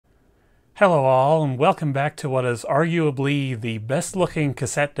Hello all, and welcome back to what is arguably the best looking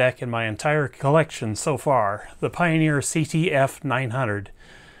cassette deck in my entire collection so far, the Pioneer CT-F900.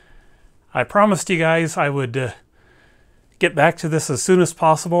 I promised you guys I would get back to this as soon as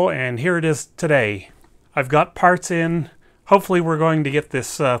possible, and here it is today. I've got parts in. Hopefully we're going to get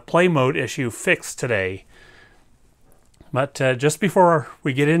this play mode issue fixed today. But just before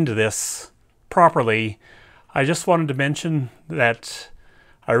we get into this properly, I just wanted to mention that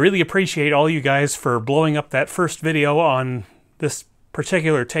I really appreciate all you guys for blowing up that first video on this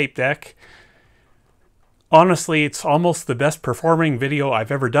particular tape deck. Honestly, it's almost the best performing video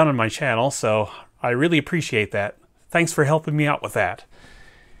I've ever done on my channel, so I really appreciate that. Thanks for helping me out with that.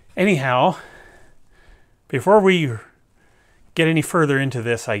 Anyhow, before we get any further into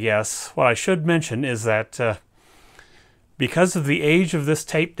this, I guess, what I should mention is that because of the age of this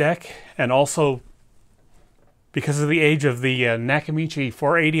tape deck, and also because of the age of the Nakamichi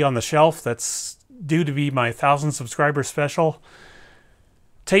 480 on the shelf that's due to be my 1,000 subscriber special,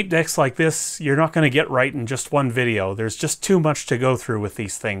 tape decks like this you're not going to get right in just one video. There's just too much to go through with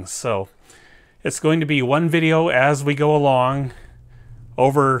these things. So it's going to be one video as we go along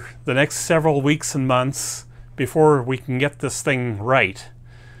over the next several weeks and months before we can get this thing right.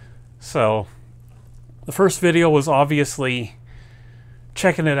 So the first video was obviously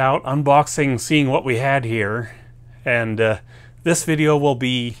checking it out, unboxing, seeing what we had here. And this video will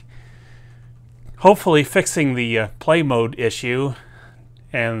be hopefully fixing the play mode issue.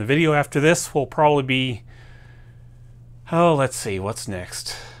 And the video after this will probably be, oh, let's see, what's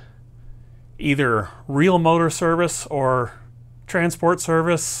next? Either real motor service or transport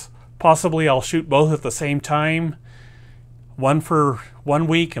service. Possibly I'll shoot both at the same time. One for 1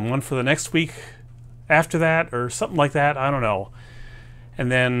 week and one for the next week after that, or something like that. I don't know.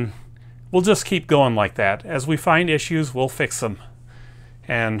 And then we'll just keep going like that. As we find issues, we'll fix them.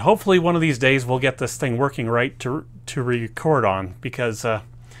 And hopefully one of these days we'll get this thing working right to record on, because I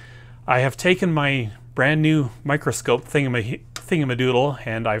have taken my brand new microscope thingamadoodle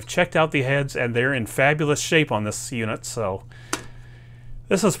and I've checked out the heads, and they're in fabulous shape on this unit, so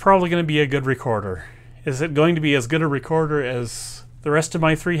this is probably going to be a good recorder. Is it going to be as good a recorder as the rest of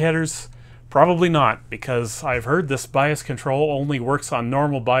my three headers? Probably not, because I've heard this bias control only works on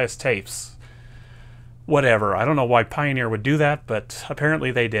normal bias tapes. Whatever, I don't know why Pioneer would do that, but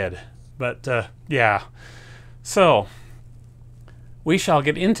apparently they did. But yeah, so we shall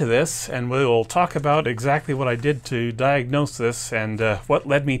get into this, and we will talk about exactly what I did to diagnose this, and what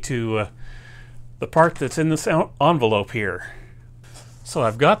led me to the part that's in this envelope here. So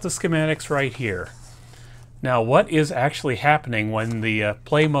I've got the schematics right here. Now, what is actually happening when the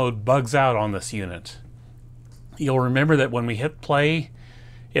play mode bugs out on this unit? You'll remember that when we hit play,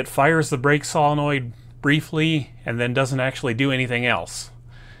 it fires the brake solenoid briefly and then doesn't actually do anything else.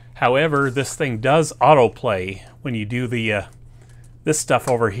 However, this thing does autoplay when you do the this stuff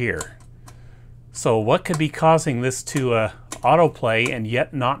over here. So what could be causing this to autoplay and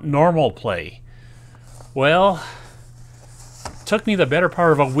yet not normal play? Well, it took me the better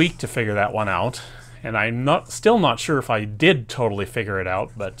part of a week to figure that one out. And I'm still not sure if I did totally figure it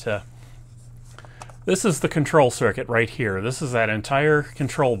out, but this is the control circuit right here. This is that entire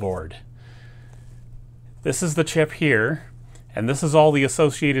control board. This is the chip here, and this is all the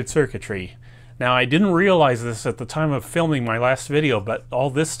associated circuitry. Now, I didn't realize this at the time of filming my last video, but all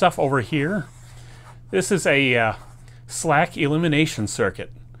this stuff over here, this is a slack elimination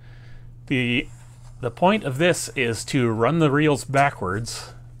circuit. The point of this is to run the reels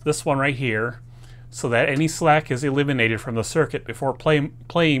backwards, this one right here, so that any slack is eliminated from the circuit before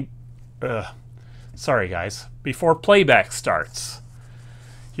before playback starts.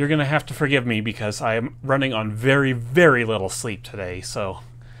 You're gonna have to forgive me because I am running on very, very little sleep today, so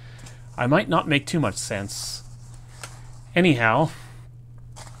I might not make too much sense. Anyhow,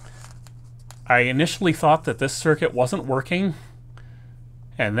 I initially thought that this circuit wasn't working,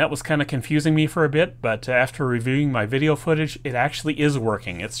 and that was kind of confusing me for a bit, but after reviewing my video footage, it actually is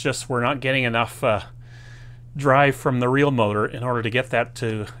working. It's just we're not getting enough drive from the reel motor in order to get that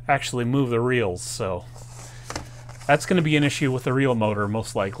to actually move the reels. So that's going to be an issue with the reel motor,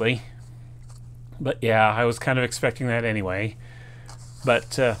 most likely. But yeah, I was kind of expecting that anyway.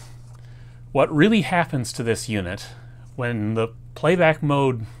 But what really happens to this unit when the playback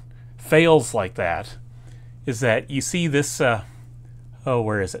mode fails like that is that you see this... oh,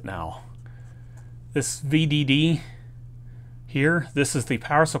 where is it now? This VDD here, this is the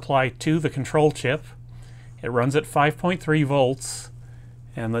power supply to the control chip. It runs at 5.3 volts.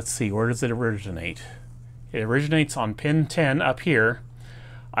 And let's see, where does it originate? It originates on pin 10 up here.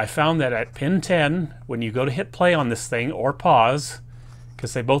 I found that at pin 10, when you go to hit play on this thing or pause,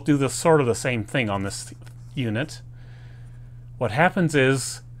 because they both do the sort of the same thing on this unit. What happens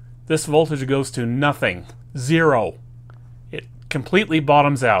is this voltage goes to nothing, 0. It completely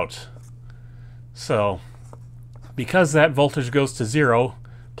bottoms out. So because that voltage goes to 0,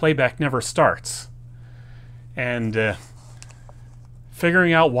 playback never starts. And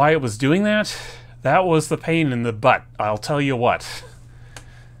figuring out why it was doing that, that was the pain in the butt, I'll tell you what.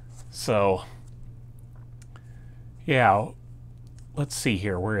 So yeah, let's see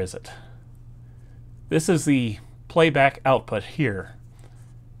here, where is it? This is the playback output here.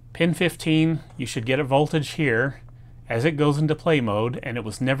 Pin 15, you should get a voltage here as it goes into play mode, and it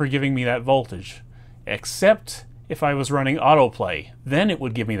was never giving me that voltage. Except if I was running autoplay, then it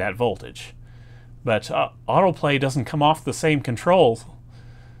would give me that voltage. But autoplay doesn't come off the same control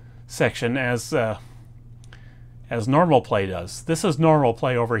section as normal play does. This is normal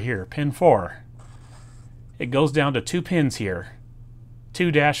play over here, pin 4. It goes down to 2 pins here,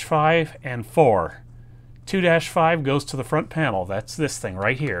 2-5 and 4. 2-5 goes to the front panel. That's this thing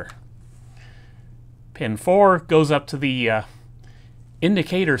right here. Pin 4 goes up to the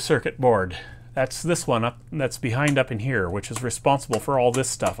indicator circuit board. That's this one up, that's behind up in here, which is responsible for all this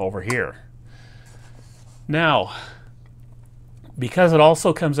stuff over here. Now, because it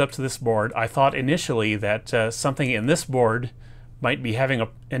also comes up to this board, I thought initially that something in this board might be having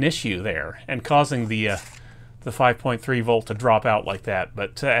an issue there and causing the 5.3 volt to drop out like that.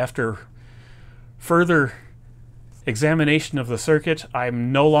 But after further examination of the circuit,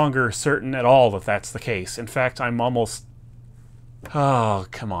 I'm no longer certain at all that that's the case. In fact, I'm almost... Oh,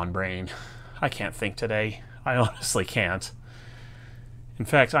 come on, brain. I can't think today. I honestly can't. In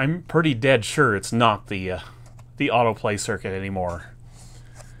fact, I'm pretty dead sure it's not the autoplay circuit anymore.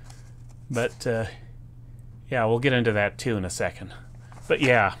 But, yeah, we'll get into that too in a second. But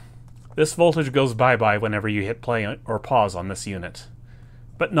yeah, this voltage goes bye-bye whenever you hit play or pause on this unit.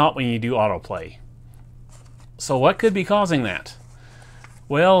 But not when you do autoplay. So what could be causing that?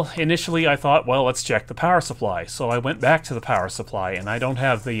 Well, initially I thought, well, let's check the power supply. So I went back to the power supply, and I don't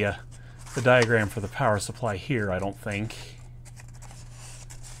have the diagram for the power supply here, I don't think.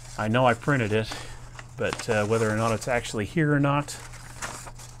 I know I printed it, but whether or not it's actually here or not...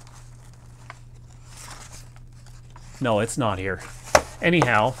 No, it's not here.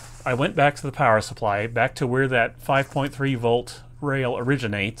 Anyhow, I went back to the power supply, back to where that 5.3 volt rail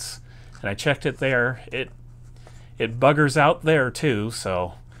originates, and I checked it there. It buggers out there too,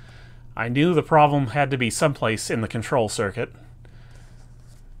 so I knew the problem had to be someplace in the control circuit.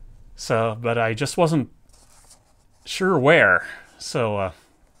 So, but I just wasn't sure where. So,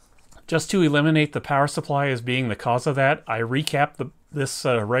 just to eliminate the power supply as being the cause of that, I recapped this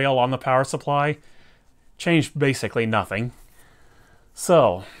rail on the power supply. Changed basically nothing.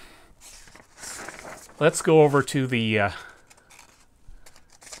 So, let's go over to the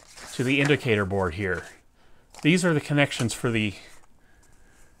indicator board here. These are the connections for the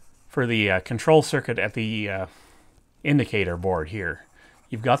control circuit at the indicator board here.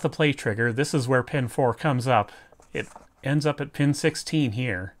 You've got the play trigger. This is where pin 4 comes up. It ends up at pin 16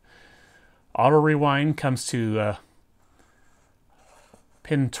 here. Auto rewind comes to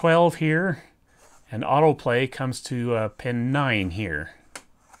pin 12 here, and autoplay comes to pin 9 here.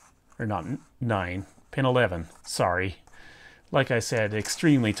 Or not 9, pin 11. Sorry. Like I said,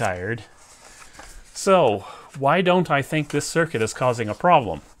 extremely tired. So, why don't I think this circuit is causing a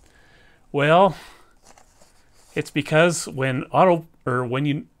problem? Well, it's because when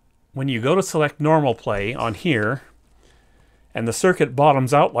you go to select normal play on here, and the circuit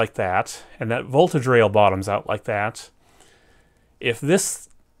bottoms out like that, and that voltage rail bottoms out like that, if this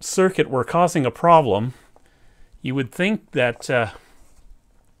circuit were causing a problem, you would think that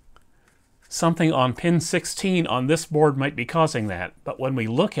something on pin 16 on this board might be causing that. But when we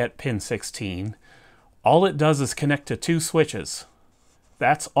look at pin 16, all it does is connect to 2 switches.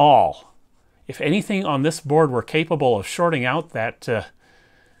 That's all. If anything on this board were capable of shorting out that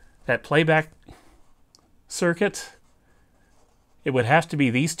playback circuit, it would have to be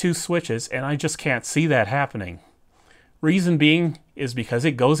these 2 switches, and I just can't see that happening. Reason being is because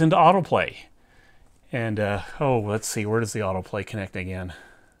it goes into autoplay. And, oh, let's see, where does the autoplay connect again?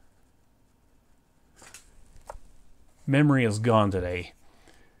 Memory is gone today.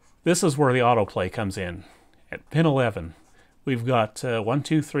 This is where the autoplay comes in. At pin 11, we've got 1,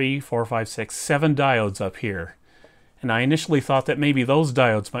 2, 3, 4, 5, 6, 7 diodes up here. And I initially thought that maybe those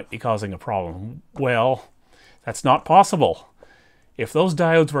diodes might be causing a problem. Well, that's not possible. If those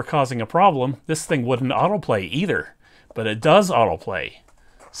diodes were causing a problem, this thing wouldn't autoplay either. But it does autoplay.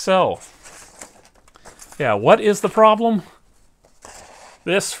 So, yeah, what is the problem?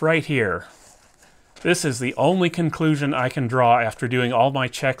 This right here. This is the only conclusion I can draw after doing all my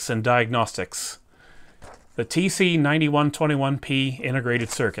checks and diagnostics. The TC9121P integrated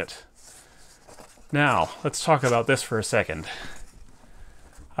circuit. Now, let's talk about this for a second.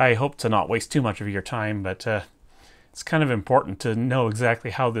 I hope to not waste too much of your time, but it's kind of important to know exactly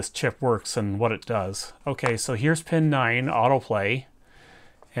how this chip works and what it does. Okay, so here's pin 9, autoplay,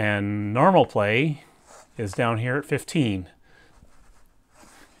 and normal play is down here at 15.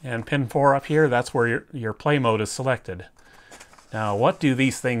 And pin 4 up here, that's where your play mode is selected. Now, what do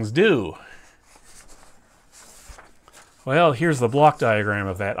these things do? Well, here's the block diagram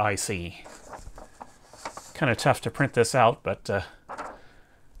of that IC. Kind of tough to print this out, but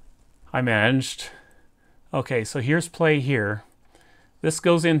I managed. Okay, so here's play here. This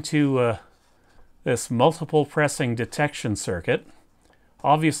goes into this multiple pressing detection circuit.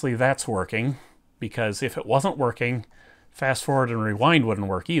 Obviously that's working, because if it wasn't working, fast forward and rewind wouldn't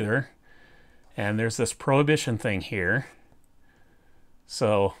work either. And there's this prohibition thing here.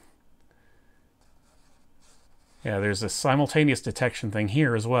 So yeah, there's this simultaneous detection thing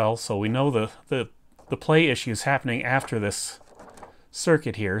here as well, so we know the play issue is happening after this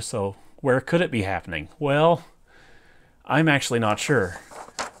circuit here, so where could it be happening? Well, I'm actually not sure.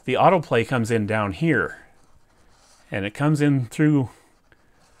 The autoplay comes in down here, and it comes in through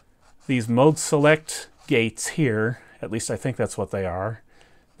these mode select gates here, at least I think that's what they are.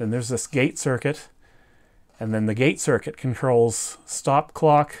 Then there's this gate circuit, and then the gate circuit controls stop,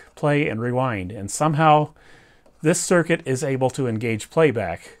 clock, play, and rewind, and somehow this circuit is able to engage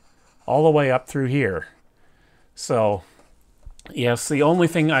playback all the way up through here. So, yes, the only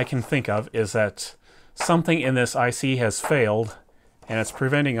thing I can think of is that something in this IC has failed, and it's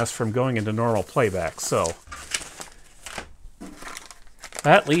preventing us from going into normal playback. So,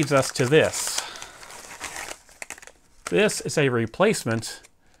 that leads us to this. This is a replacement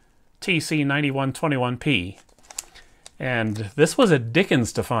TC9121P, and this was a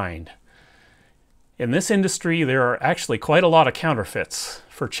dickens to find. In this industry, there are actually quite a lot of counterfeits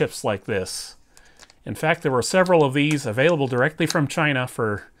for chips like this. In fact, there were several of these available directly from China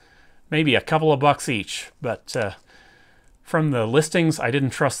for maybe a couple of bucks each, but from the listings, I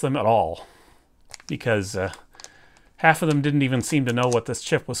didn't trust them at all, because half of them didn't even seem to know what this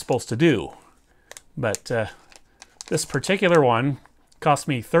chip was supposed to do. But this particular one cost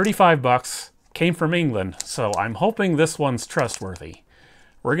me 35 bucks, came from England, so I'm hoping this one's trustworthy.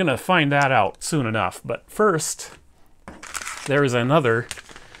 We're going to find that out soon enough, but first, there is another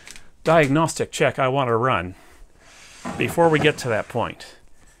diagnostic check I want to run before we get to that point.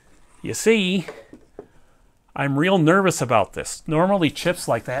 You see, I'm real nervous about this. Normally chips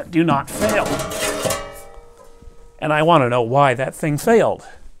like that do not fail. And I want to know why that thing failed.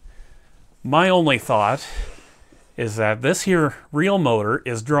 My only thought is that this here real motor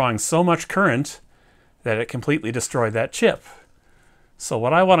is drawing so much current that it completely destroyed that chip. So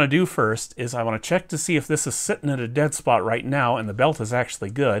what I want to do first is I want to check to see if this is sitting at a dead spot right now and the belt is actually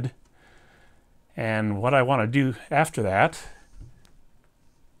good. And what I want to do after that,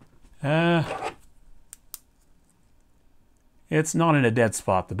 it's not in a dead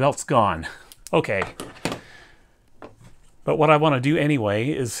spot. The belt's gone. Okay. But what I want to do anyway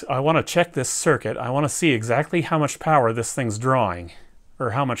is I want to check this circuit. I want to see exactly how much power this thing's drawing,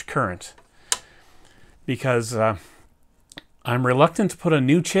 or how much current. Because I'm reluctant to put a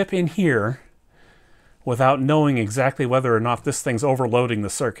new chip in here without knowing exactly whether or not this thing's overloading the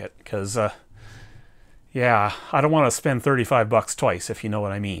circuit. Because, yeah, I don't want to spend 35 bucks twice, if you know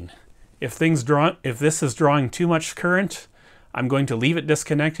what I mean. If this is drawing too much current, I'm going to leave it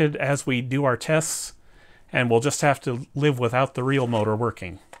disconnected as we do our tests, and we'll just have to live without the real motor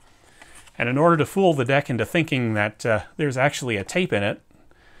working. And in order to fool the deck into thinking that there's actually a tape in it,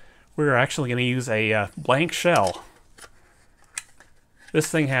 we're actually going to use a blank shell. This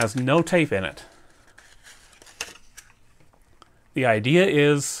thing has no tape in it. The idea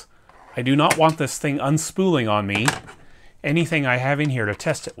is I do not want this thing unspooling on me anything I have in here to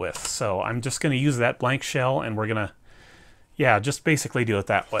test it with. So I'm just going to use that blank shell, and we're going to, yeah, just basically do it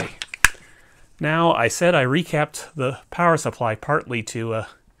that way. Now, I said I recapped the power supply partly to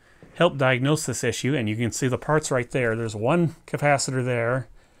help diagnose this issue, and you can see the parts right there. There's one capacitor there,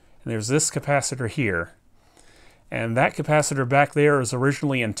 and there's this capacitor here. And that capacitor back there is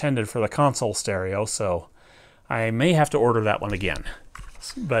originally intended for the console stereo, so I may have to order that one again.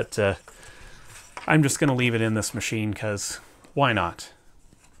 But I'm just going to leave it in this machine, because why not?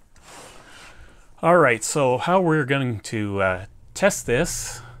 Alright, so how we're going to test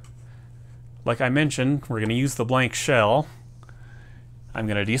this, like I mentioned, we're going to use the blank shell. I'm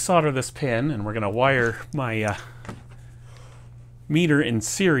going to desolder this pin, and we're going to wire my meter in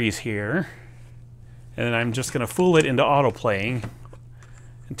series here. And I'm just going to fool it into autoplaying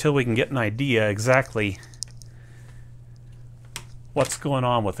until we can get an idea exactly what's going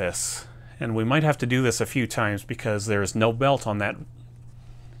on with this. And we might have to do this a few times because there's no belt on that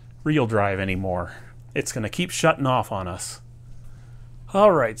reel drive anymore. It's going to keep shutting off on us.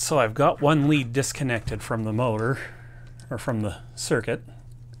 Alright, so I've got one lead disconnected from the motor, or from the circuit.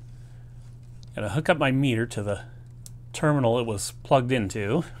 Gonna hook up my meter to the terminal it was plugged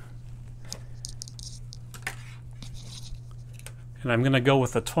into. And I'm gonna go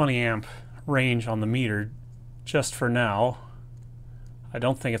with the 20 amp range on the meter just for now. I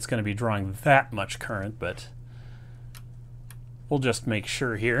don't think it's gonna be drawing that much current, but we'll just make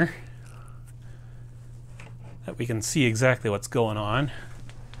sure here that we can see exactly what's going on.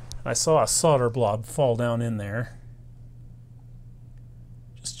 I saw a solder blob fall down in there.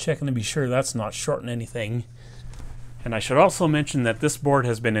 Just checking to be sure that's not shorting anything. And I should also mention that this board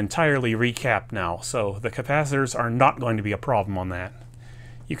has been entirely recapped now, so the capacitors are not going to be a problem on that.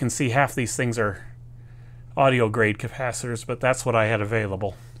 You can see half these things are audio grade capacitors, but that's what I had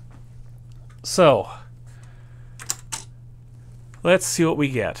available. So, let's see what we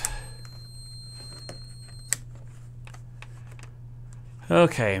get.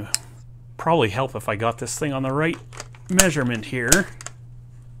 Okay, probably help if I got this thing on the right measurement here.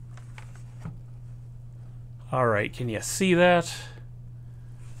 Alright, can you see that?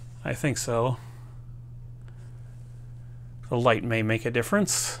 I think so. The light may make a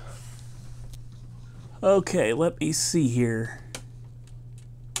difference. Okay, let me see here.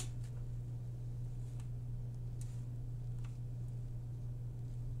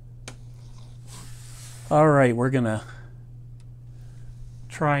 Alright, we're gonna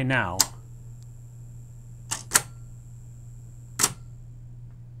try now.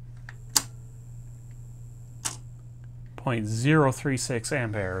 0.036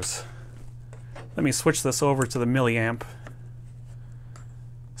 amperes. Let me switch this over to the milliamp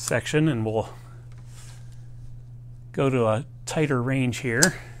section and we'll go to a tighter range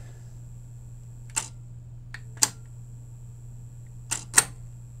here.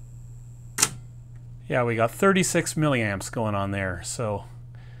 Yeah, we got 36 milliamps going on there, so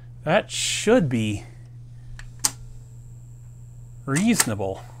that should be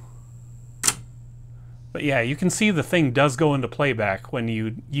reasonable. But yeah, you can see the thing does go into playback when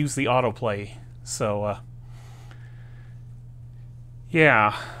you use the autoplay. So,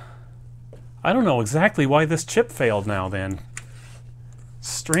 yeah. I don't know exactly why this chip failed now then.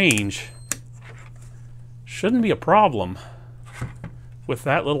 Strange. Shouldn't be a problem with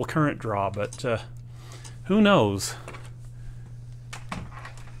that little current draw, but who knows?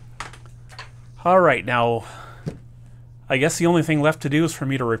 Alright, now I guess the only thing left to do is for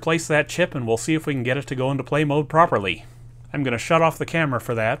me to replace that chip, and we'll see if we can get it to go into play mode properly. I'm going to shut off the camera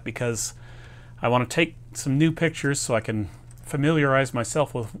for that because I want to take some new pictures so I can familiarize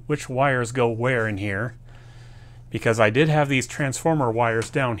myself with which wires go where in here. Because I did have these transformer wires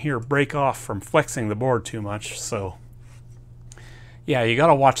down here break off from flexing the board too much, so yeah, you got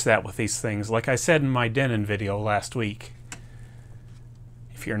to watch that with these things. Like I said in my Denon video last week,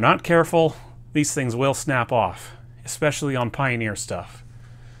 if you're not careful, these things will snap off. Especially on Pioneer stuff.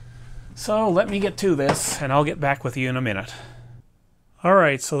 So let me get to this and I'll get back with you in a minute.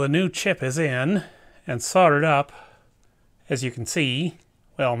 Alright, so the new chip is in and soldered up, as you can see.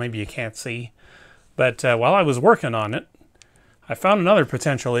 Well, maybe you can't see. But while I was working on it, I found another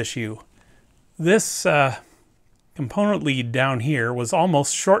potential issue. This component lead down here was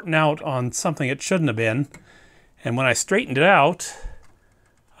almost shorting out on something it shouldn't have been. And when I straightened it out,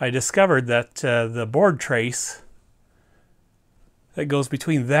 I discovered that the board trace that goes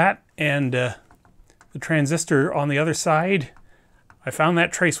between that and the transistor on the other side, I found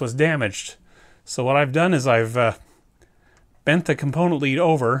that trace was damaged. So what I've done is I've bent the component lead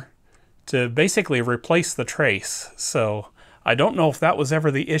over to basically replace the trace. So I don't know if that was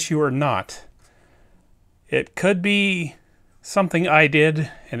ever the issue or not. It could be something I did,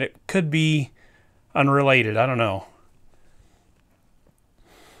 and it could be unrelated. I don't know.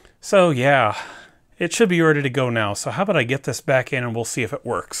 So yeah, it should be ready to go now. So how about I get this back in and we'll see if it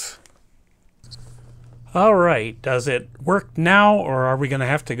works. Alright, does it work now, or are we going to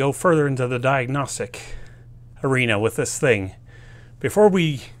have to go further into the diagnostic arena with this thing? Before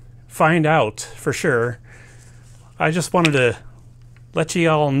we find out for sure, I just wanted to let you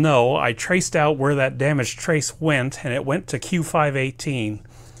all know I traced out where that damaged trace went, and it went to Q518,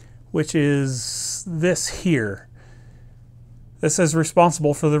 which is this here. This is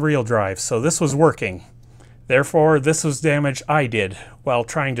responsible for the reel drive, so this was working. Therefore, this was damage I did while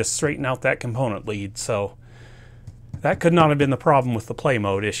trying to straighten out that component lead, so that could not have been the problem with the play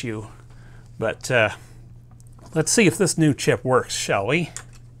mode issue. But let's see if this new chip works, shall we?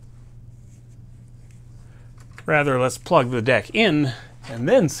 Rather, let's plug the deck in and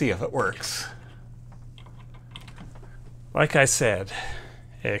then see if it works. Like I said,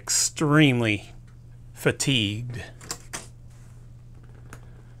 extremely fatigued.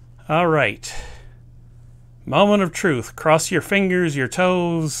 All right. Moment of truth. Cross your fingers, your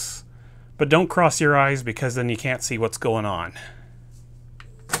toes, but don't cross your eyes because then you can't see what's going on.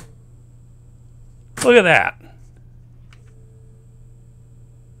 Look at that.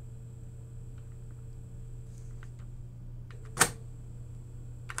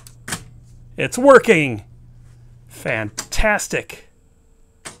 It's working. Fantastic.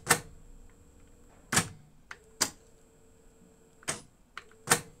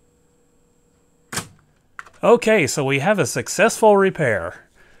 Okay, so we have a successful repair.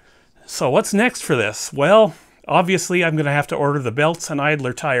 So what's next for this? Well, obviously I'm going to have to order the belts and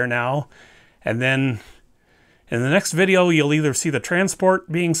idler tire now. And then in the next video, you'll either see the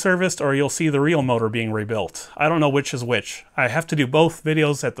transport being serviced or you'll see the real motor being rebuilt. I don't know which is which. I have to do both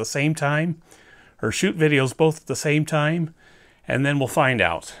videos at the same time, or shoot videos both at the same time, and then we'll find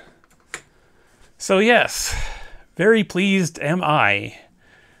out. So yes, very pleased am I.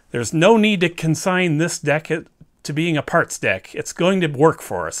 There's no need to consign this deck to being a parts deck. It's going to work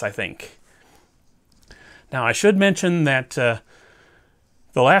for us, I think. Now I should mention that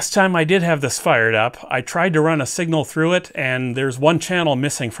the last time I did have this fired up, I tried to run a signal through it, and there's one channel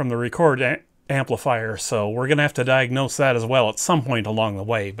missing from the record amplifier, so we're going to have to diagnose that as well at some point along the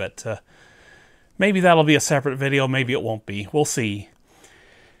way, but maybe that'll be a separate video, maybe it won't be. We'll see.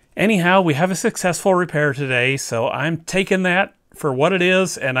 Anyhow, we have a successful repair today, so I'm taking that for what it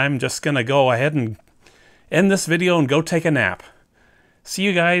is, and I'm just going to go ahead and end this video and go take a nap. See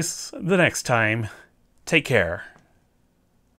you guys the next time. Take care.